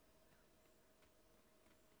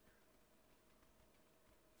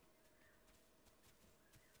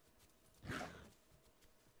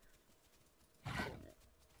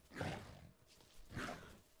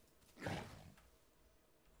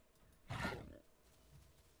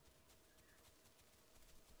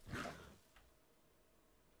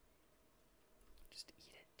 Just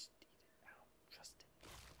eat it. Just eat it. I don't trust it. I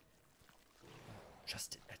don't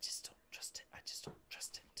trust it. I just don't trust it. I just don't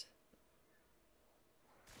trust it.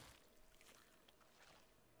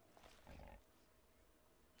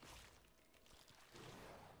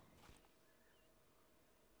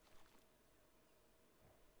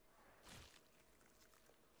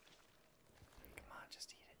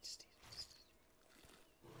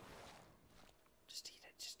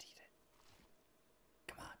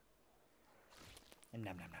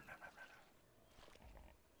 nom, nom, nom, nom, nom.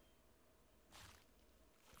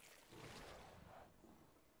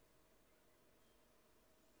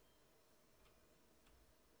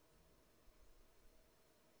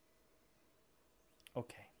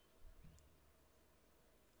 Okay.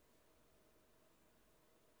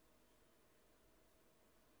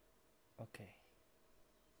 Okay.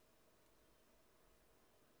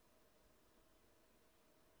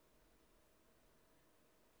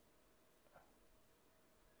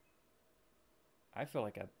 I feel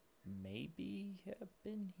like I maybe have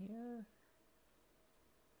been here.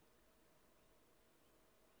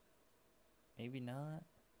 Maybe not.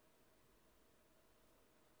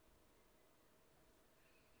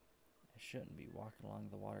 I shouldn't be walking along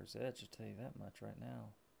the water's edge, I'll tell you that much right now.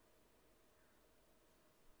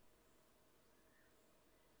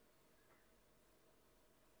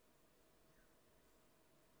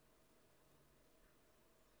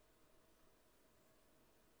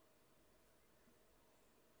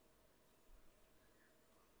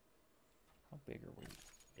 How big are we?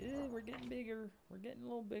 We're getting bigger. We're getting a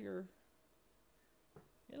little bigger.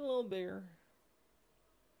 Getting a little bigger.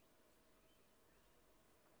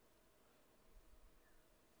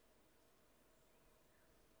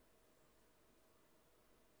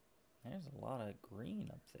 There's a lot of green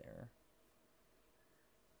up there.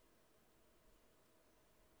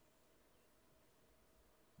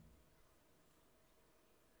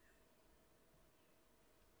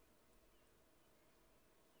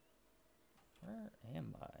 Where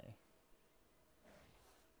am I?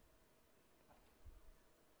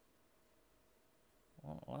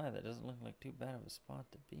 Won't lie, that doesn't look like too bad of a spot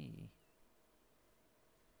to be.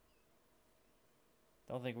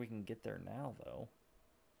 Don't think we can get there now, though.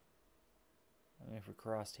 I mean, if we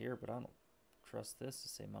crossed here, but I don't trust this to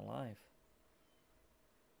save my life.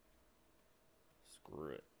 Screw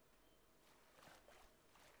it.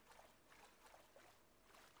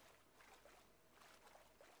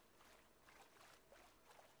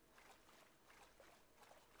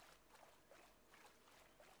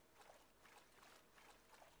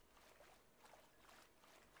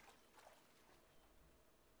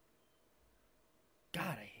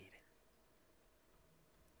 God, I hate it.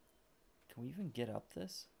 Can we even get up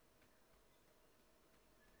this?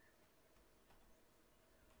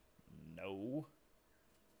 No.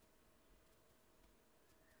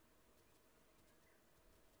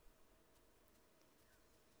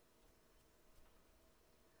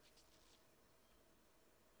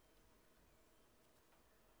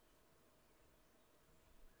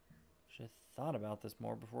 Should have thought about this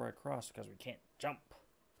more before I crossed because we can't jump.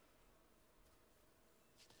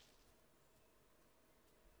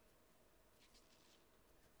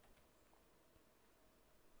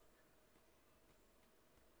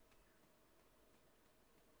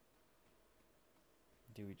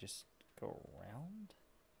 Do we just go around?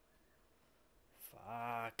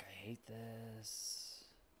 Fuck, I hate this.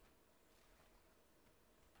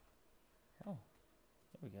 Oh,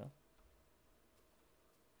 there we go.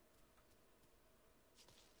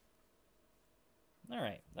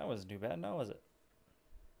 Alright, that wasn't too bad now, was it?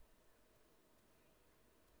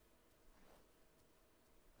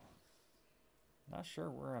 Not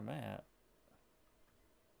sure where I'm at.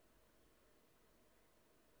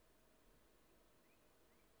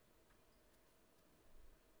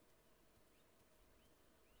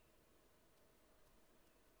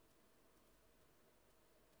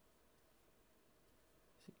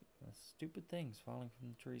 See, the stupid things falling from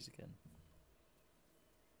the trees again.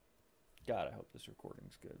 God, I hope this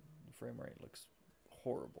recording's good. The frame rate looks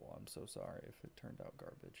horrible. I'm so sorry if it turned out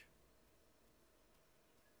garbage.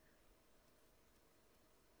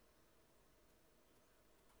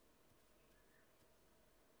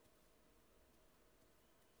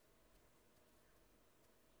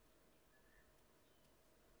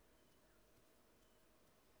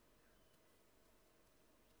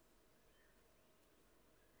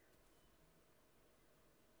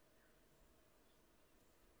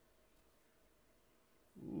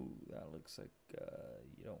 Ooh, that looks like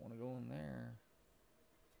you don't want to go in there.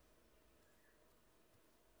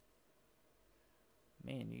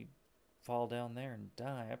 Man, you'd fall down there and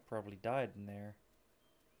die. I probably died in there.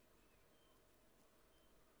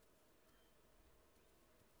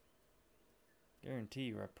 Guarantee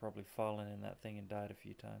you I've probably fallen in that thing and died a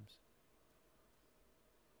few times.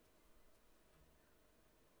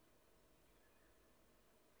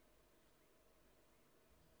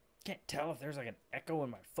 Can't tell if there's like an echo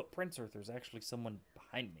in my footprints or if there's actually someone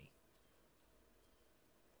behind me.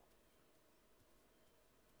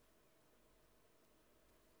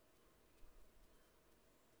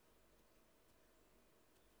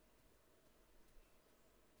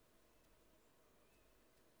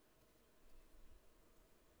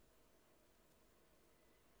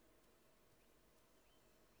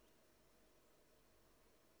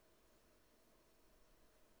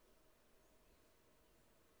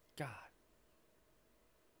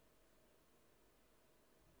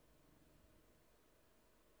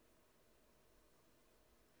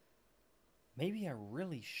 maybe I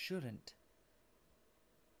really shouldn't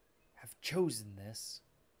have chosen this.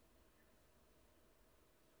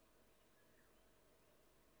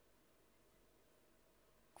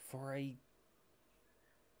 For a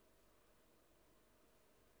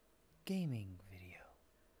gaming video.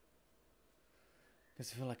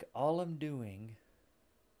 Because I feel like all I'm doing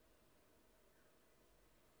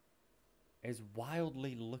is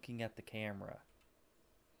wildly looking at the camera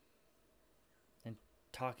and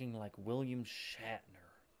talking like William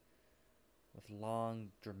Shatner with long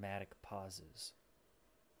dramatic pauses.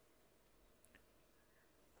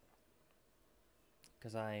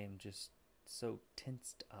 Because I am just so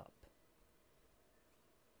tensed up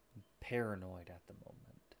and paranoid at the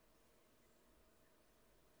moment.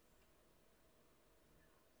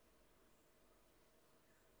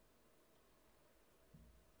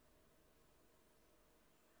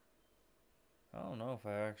 I don't know if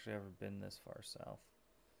I've actually ever been this far south.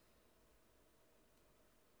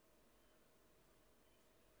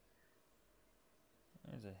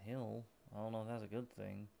 There's a hill. I don't know if that's a good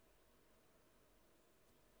thing.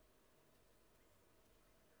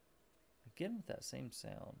 Again with that same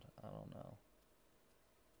sound. I don't know.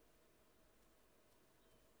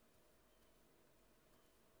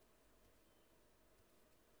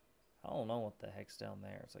 I don't know what the heck's down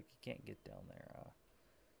there. It's like you can't get down there.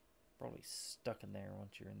 Probably stuck in there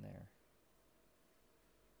once you're in there.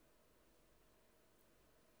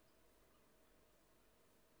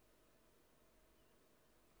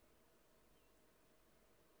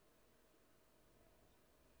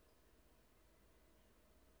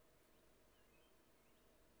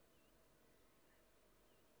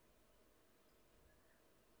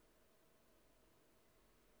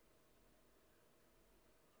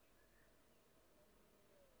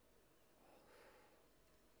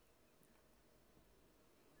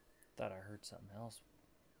 Thought I heard something else.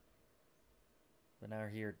 But now I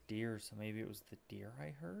hear deer, so maybe it was the deer I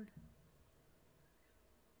heard?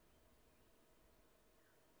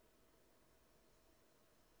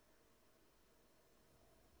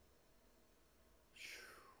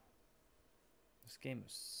 This game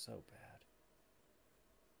is so bad.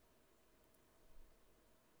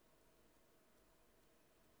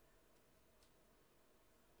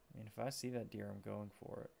 I mean, if I see that deer, I'm going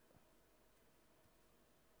for it.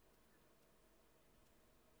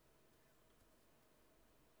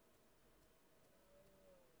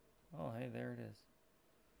 Oh, hey, there it is.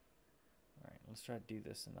 Alright, let's try to do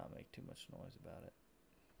this and not make too much noise about it.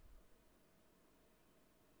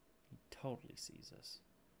 He totally sees us.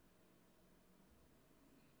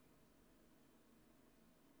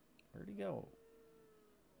 Where'd he go?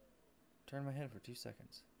 Turn my head for 2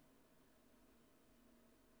 seconds.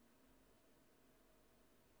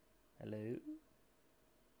 Hello?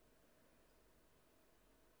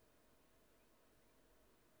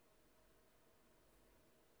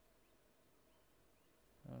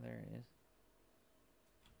 Oh, there he is.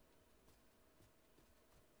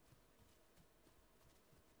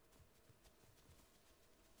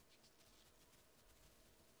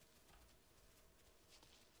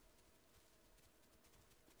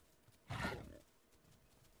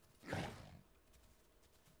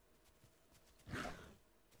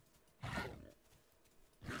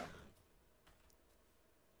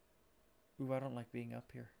 Ooh, I don't like being up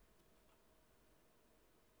here.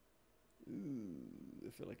 Ooh, I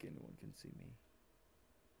feel like anyone can see me.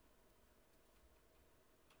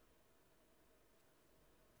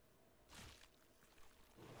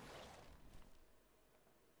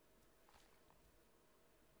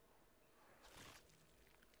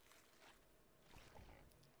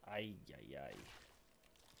 Ay, ay, ay.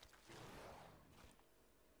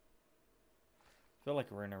 I feel like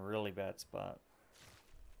we're in a really bad spot.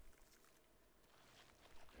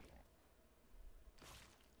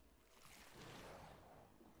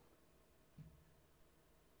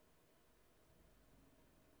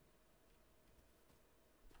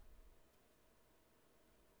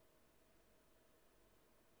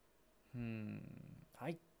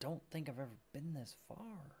 I don't think I've ever been this far.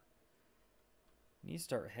 I need to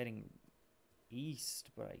start heading east,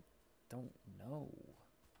 but I don't know.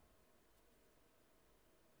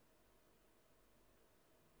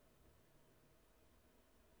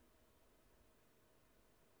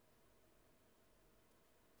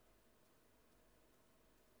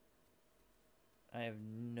 I have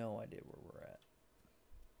no idea where we're at.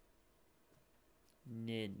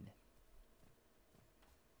 None.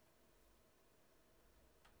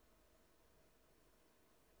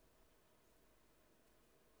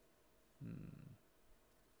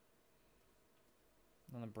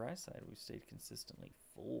 On the bright side, we stayed consistently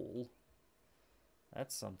full.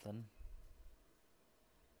 That's something.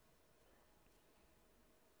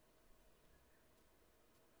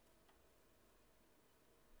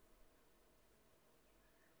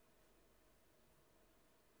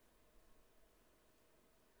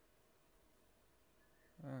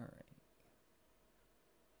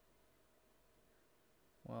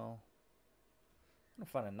 gonna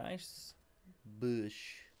find a nice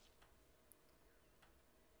bush.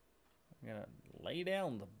 I'm gonna lay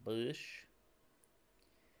down the bush.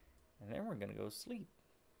 And then we're gonna go sleep.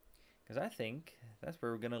 Because I think that's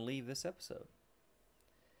where we're gonna leave this episode.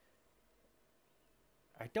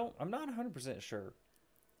 I'm not 100% sure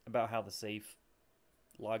about how the safe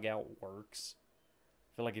logout works.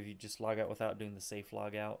 I feel like if you just log out without doing the safe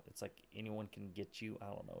logout, it's like anyone can get you. I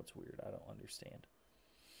don't know. It's weird. I don't understand.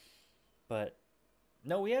 But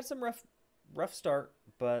no, we had some rough start,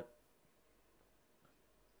 but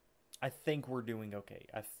I think we're doing okay.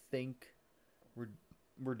 I think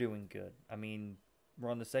we're doing good. I mean,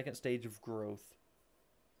 we're on the second stage of growth.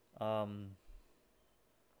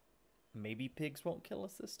 Maybe pigs won't kill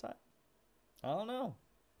us this time. I don't know.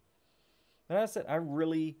 But as I said, I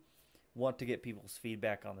really want to get people's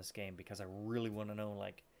feedback on this game because I really want to know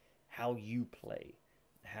like how you play,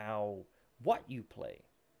 what you play.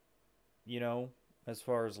 You know, as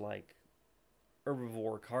far as like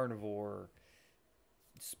herbivore, carnivore,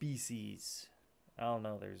 species. I don't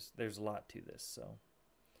know. There's a lot to this. So,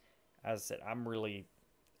 as I said, I'm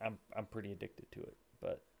pretty addicted to it.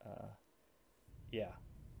 But yeah,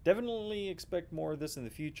 definitely expect more of this in the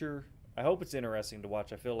future. I hope it's interesting to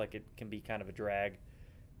watch. I feel like it can be kind of a drag.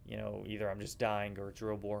 You know, either I'm just dying or it's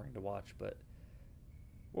real boring to watch. But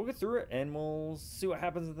we'll get through it and we'll see what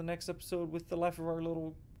happens in the next episode with the life of our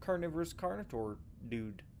little carnivorous Carnotaur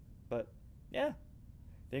dude. But yeah,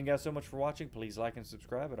 thank you guys so much for watching. Please like and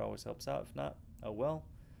subscribe. It always helps out. If not, oh well.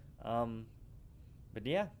 But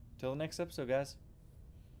yeah, till the next episode, guys.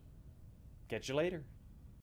 Catch you later.